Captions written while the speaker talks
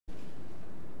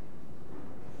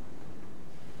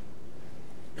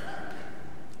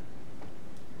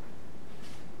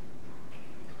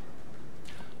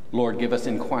Lord, give us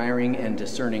inquiring and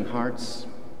discerning hearts.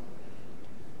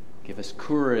 Give us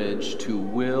courage to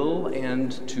will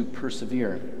and to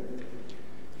persevere.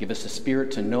 Give us a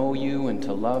spirit to know you and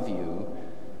to love you.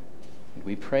 And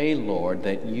we pray, Lord,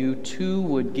 that you too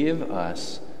would give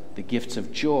us the gifts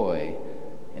of joy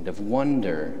and of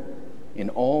wonder in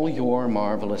all your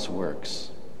marvelous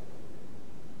works.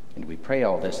 And we pray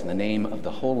all this in the name of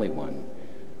the Holy One,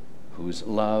 whose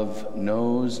love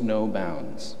knows no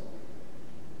bounds.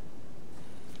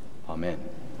 Amen.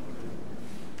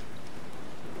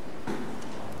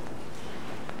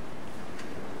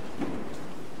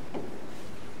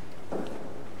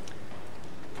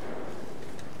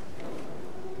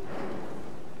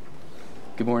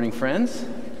 Good morning, friends.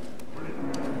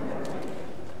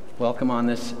 Welcome on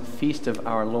this feast of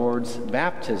our Lord's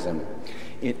baptism.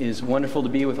 It is wonderful to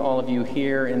be with all of you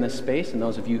here in this space and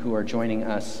those of you who are joining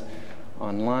us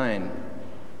online.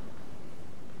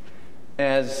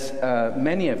 As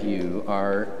many of you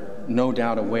are no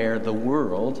doubt aware, the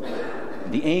world,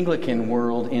 the Anglican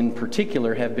world in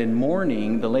particular, have been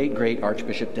mourning the late great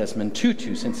Archbishop Desmond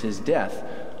Tutu since his death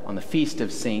on the feast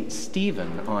of St.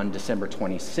 Stephen on December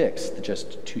 26th,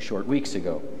 just 2 short weeks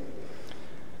ago.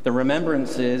 The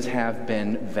remembrances have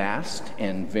been vast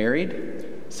and varied,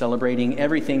 celebrating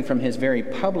everything from his very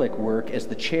public work as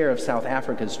the chair of South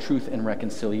Africa's Truth and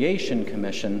Reconciliation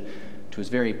Commission to his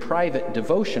very private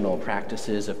devotional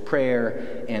practices of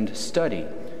prayer and study.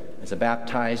 As a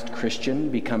baptized Christian,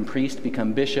 become priest,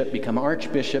 become bishop, become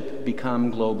archbishop, become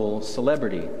global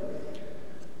celebrity.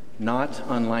 Not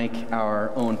unlike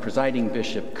our own presiding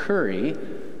Bishop Curry,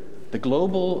 the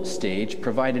global stage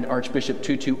provided Archbishop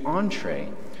Tutu entree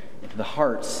into the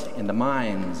hearts and the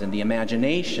minds and the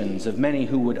imaginations of many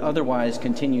who would otherwise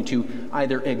continue to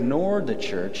either ignore the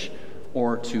church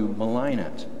or to malign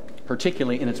it,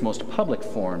 particularly in its most public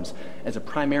forms, as a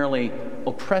primarily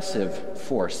oppressive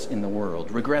force in the world,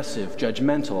 regressive,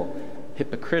 judgmental,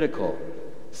 hypocritical,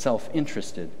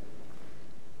 self-interested.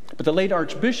 But the late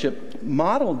Archbishop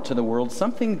modeled to the world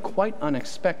something quite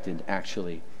unexpected,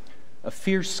 actually. A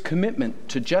fierce commitment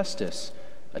to justice,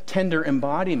 a tender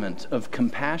embodiment of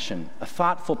compassion, a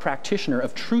thoughtful practitioner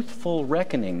of truthful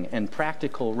reckoning and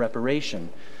practical reparation,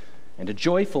 and a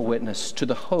joyful witness to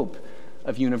the hope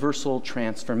of universal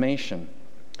transformation.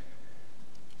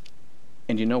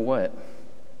 And you know what?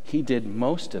 He did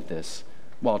most of this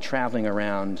while traveling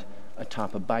around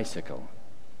atop a bicycle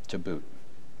to boot.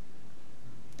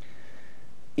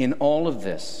 In all of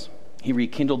this, he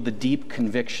rekindled the deep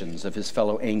convictions of his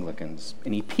fellow Anglicans,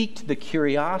 and he piqued the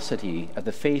curiosity of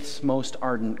the faith's most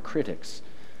ardent critics.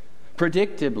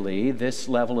 Predictably, this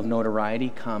level of notoriety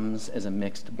comes as a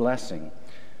mixed blessing,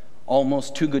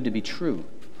 almost too good to be true.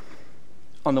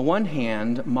 On the one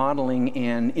hand, modeling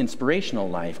an inspirational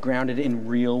life grounded in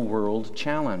real-world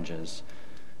challenges.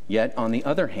 Yet, on the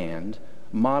other hand,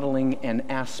 modeling an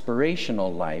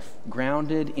aspirational life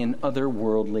grounded in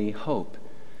otherworldly hope.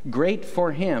 Great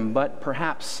for him, but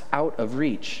perhaps out of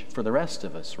reach for the rest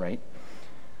of us, right?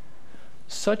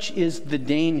 Such is the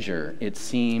danger, it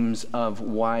seems, of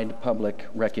wide public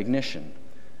recognition.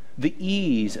 The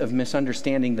ease of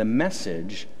misunderstanding the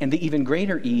message, and the even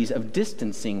greater ease of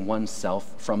distancing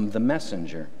oneself from the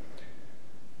messenger.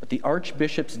 But the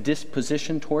Archbishop's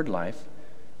disposition toward life,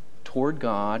 toward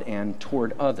God, and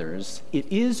toward others, it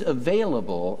is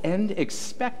available and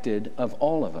expected of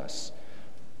all of us.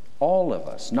 All of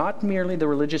us, not merely the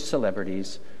religious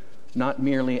celebrities, not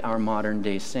merely our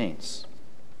modern-day saints.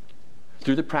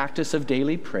 Through the practice of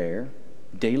daily prayer,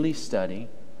 daily study,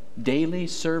 daily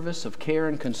service of care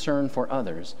and concern for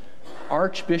others,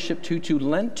 Archbishop Tutu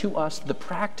lent to us the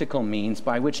practical means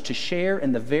by which to share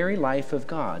in the very life of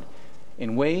God,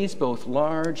 in ways both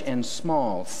large and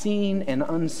small, seen and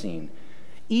unseen.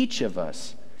 Each of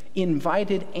us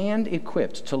invited and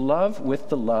equipped to love with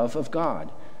the love of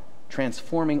God,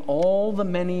 transforming all the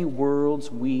many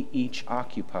worlds we each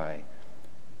occupy,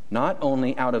 not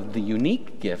only out of the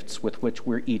unique gifts with which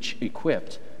we're each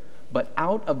equipped, but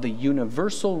out of the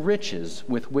universal riches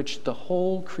with which the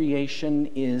whole creation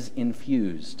is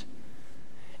infused.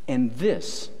 And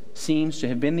this seems to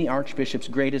have been the Archbishop's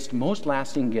greatest, most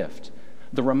lasting gift,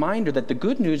 the reminder that the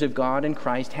good news of God in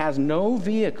Christ has no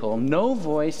vehicle, no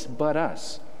voice but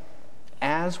us,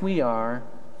 as we are,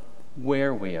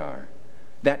 where we are.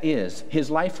 That is, his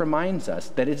life reminds us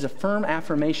that it is a firm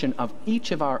affirmation of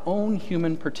each of our own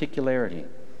human particularity.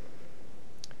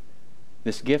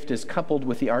 This gift is coupled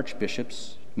with the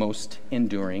Archbishop's most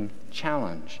enduring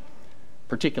challenge,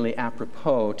 particularly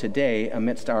apropos today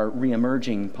amidst our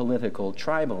reemerging political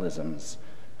tribalisms.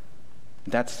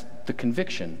 That's the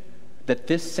conviction that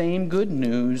this same good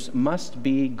news must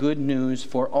be good news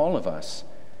for all of us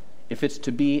if it's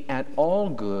to be at all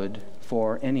good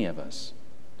for any of us,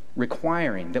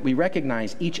 requiring that we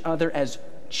recognize each other as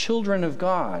children of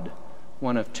God,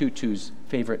 one of Tutu's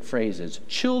favorite phrases,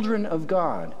 children of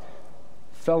God,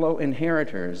 fellow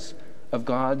inheritors of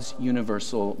God's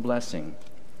universal blessing.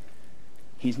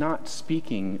 He's not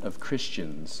speaking of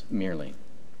Christians merely.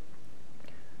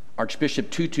 Archbishop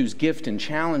Tutu's gift and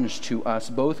challenge to us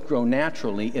both grow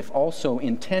naturally, if also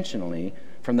intentionally,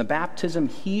 from the baptism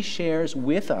he shares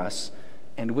with us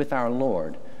and with our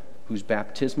Lord, whose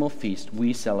baptismal feast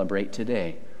we celebrate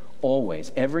today,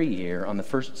 always, every year, on the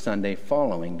first Sunday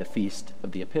following the Feast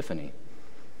of the Epiphany.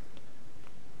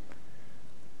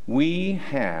 We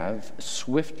have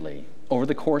swiftly, over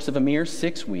the course of a mere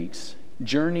 6 weeks,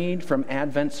 journeyed from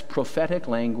Advent's prophetic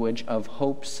language of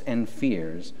hopes and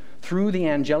fears through the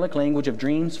angelic language of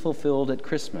dreams fulfilled at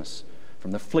Christmas,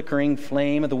 from the flickering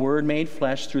flame of the Word made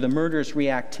flesh through the murderous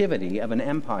reactivity of an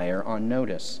empire on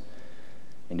notice.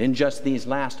 And in just these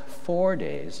last 4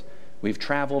 days, we've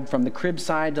traveled from the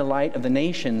cribside delight of the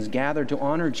nations gathered to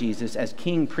honor Jesus as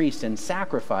king, priest, and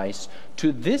sacrifice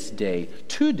to this day,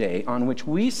 today, on which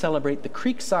we celebrate the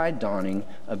creekside dawning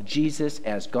of Jesus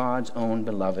as God's own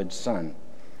beloved Son.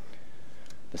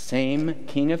 The same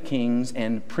King of Kings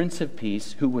and Prince of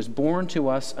Peace who was born to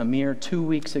us a mere 2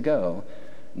 weeks ago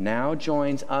now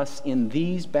joins us in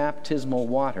these baptismal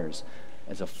waters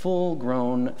as a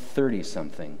full-grown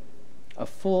 30-something. A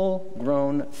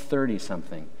full-grown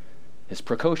 30-something. His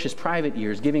precocious private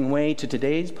years giving way to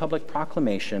today's public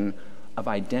proclamation of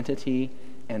identity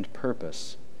and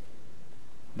purpose.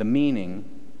 The meaning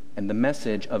and the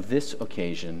message of this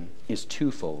occasion is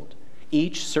twofold,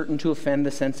 each certain to offend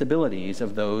the sensibilities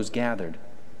of those gathered.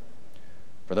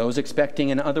 For those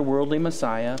expecting an otherworldly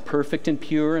Messiah, perfect and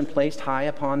pure and placed high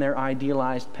upon their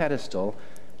idealized pedestal,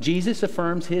 Jesus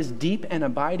affirms his deep and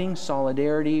abiding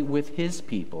solidarity with his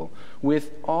people,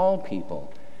 with all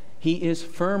people. He is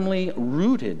firmly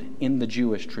rooted in the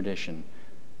Jewish tradition.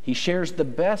 He shares the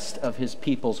best of his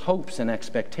people's hopes and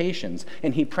expectations,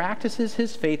 and he practices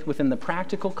his faith within the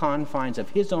practical confines of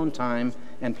his own time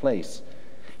and place.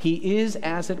 He is,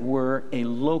 as it were, a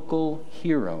local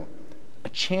hero, a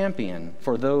champion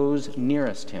for those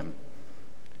nearest him.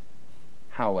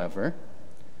 However,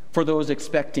 for those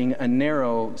expecting a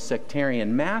narrow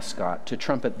sectarian mascot to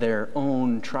trumpet their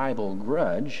own tribal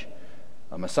grudge,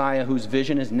 a Messiah whose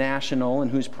vision is national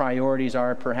and whose priorities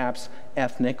are perhaps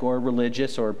ethnic or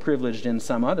religious or privileged in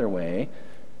some other way,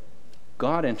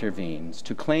 God intervenes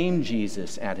to claim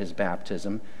Jesus at his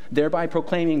baptism, thereby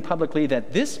proclaiming publicly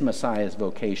that this Messiah's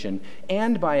vocation,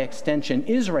 and by extension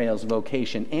Israel's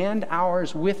vocation and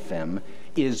ours with them,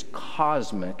 is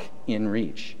cosmic in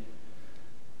reach.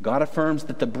 God affirms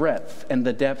that the breadth and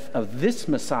the depth of this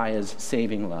Messiah's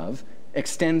saving love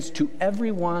extends to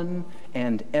everyone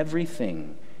and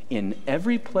everything, in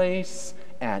every place,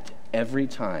 at every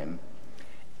time.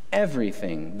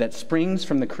 Everything that springs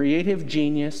from the creative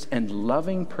genius and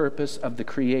loving purpose of the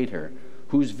Creator,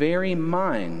 whose very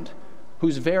mind,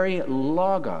 whose very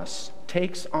logos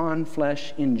takes on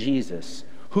flesh in Jesus,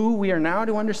 who we are now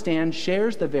to understand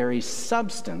shares the very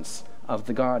substance of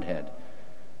the Godhead,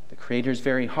 the Creator's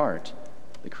very heart,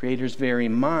 the Creator's very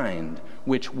mind,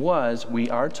 which was, we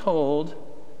are told,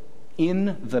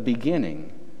 in the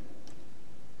beginning,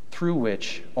 through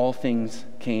which all things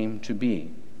came to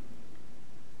be.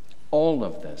 All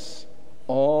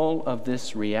of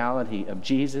this reality of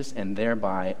Jesus and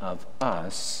thereby of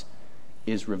us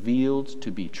is revealed to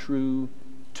be true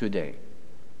today.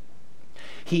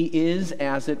 He is,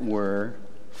 as it were,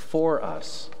 for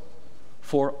us,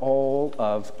 for all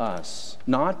of us,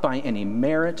 not by any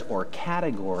merit or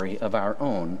category of our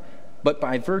own, but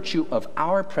by virtue of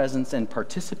our presence and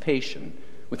participation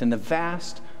within the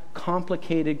vast,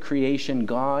 complicated creation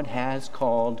God has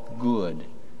called good,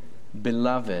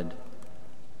 beloved,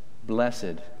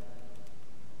 blessed.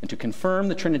 And to confirm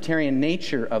the Trinitarian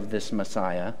nature of this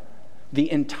Messiah,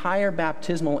 the entire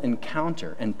baptismal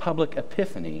encounter and public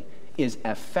epiphany is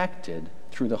affected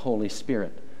through the Holy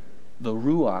Spirit, the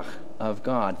Ruach of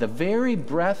God, the very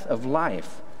breath of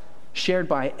life shared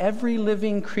by every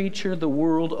living creature the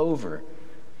world over,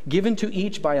 given to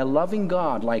each by a loving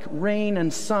God, like rain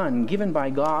and sun given by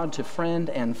God to friend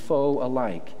and foe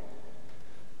alike.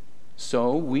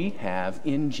 So we have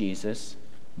in Jesus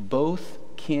both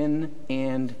kin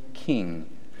and king,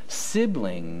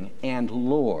 sibling and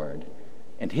Lord,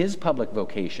 and his public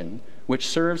vocation, which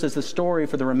serves as the story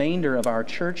for the remainder of our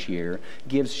church year,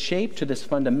 gives shape to this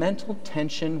fundamental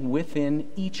tension within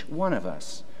each one of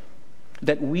us,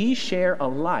 that we share a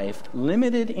life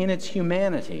limited in its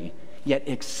humanity, yet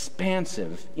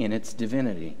expansive in its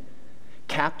divinity.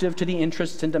 Captive to the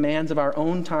interests and demands of our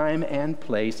own time and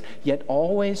place, yet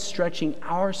always stretching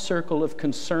our circle of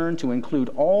concern to include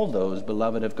all those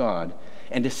beloved of God,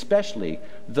 and especially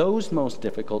those most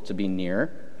difficult to be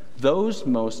near, those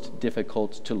most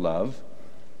difficult to love.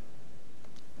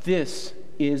 This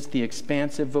is the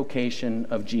expansive vocation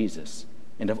of Jesus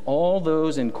and of all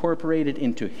those incorporated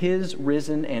into his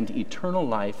risen and eternal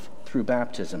life through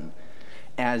baptism.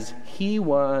 As he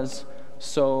was,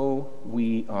 so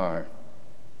we are.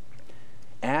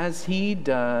 As he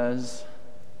does,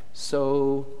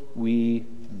 so we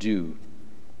do.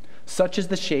 Such is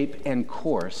the shape and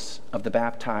course of the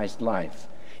baptized life.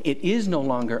 It is no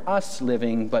longer us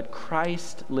living, but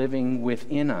Christ living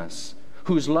within us,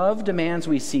 whose love demands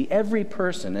we see every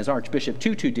person, as Archbishop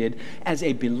Tutu did, as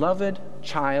a beloved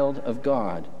child of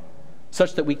God,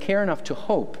 such that we care enough to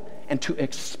hope and to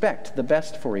expect the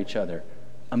best for each other,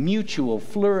 a mutual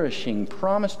flourishing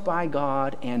promised by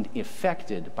God and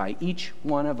effected by each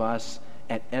one of us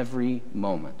at every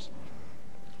moment.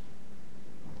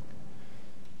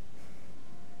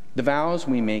 The vows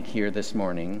we make here this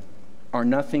morning are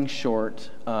nothing short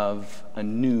of a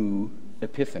new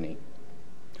epiphany.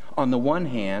 On the one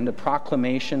hand, a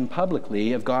proclamation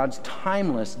publicly of God's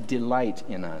timeless delight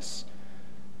in us,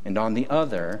 and on the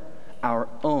other, our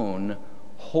own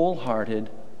wholehearted,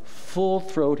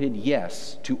 full-throated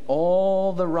yes to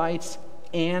all the rights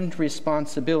and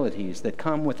responsibilities that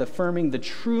come with affirming the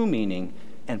true meaning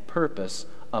and purpose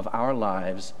of our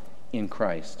lives in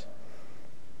Christ.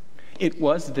 It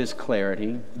was this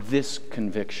clarity, this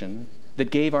conviction, that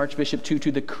gave Archbishop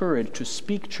Tutu the courage to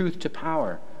speak truth to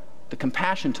power, the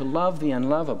compassion to love the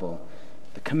unlovable,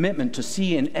 the commitment to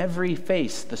see in every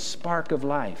face the spark of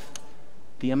life,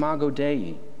 the imago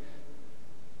Dei.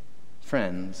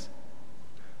 Friends,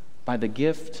 by the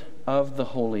gift of the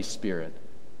Holy Spirit,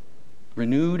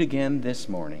 renewed again this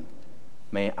morning,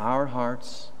 may our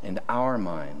hearts and our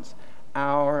minds,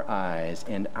 our eyes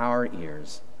and our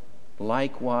ears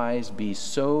likewise be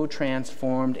so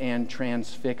transformed and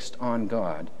transfixed on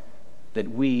God that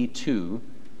we too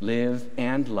live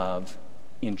and love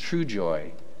in true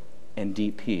joy and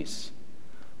deep peace,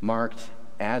 marked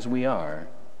as we are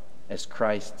as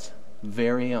Christ's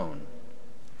very own,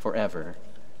 forever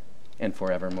and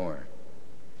forevermore.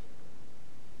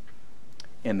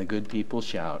 And the good people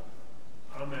shout,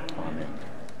 Amen. Amen.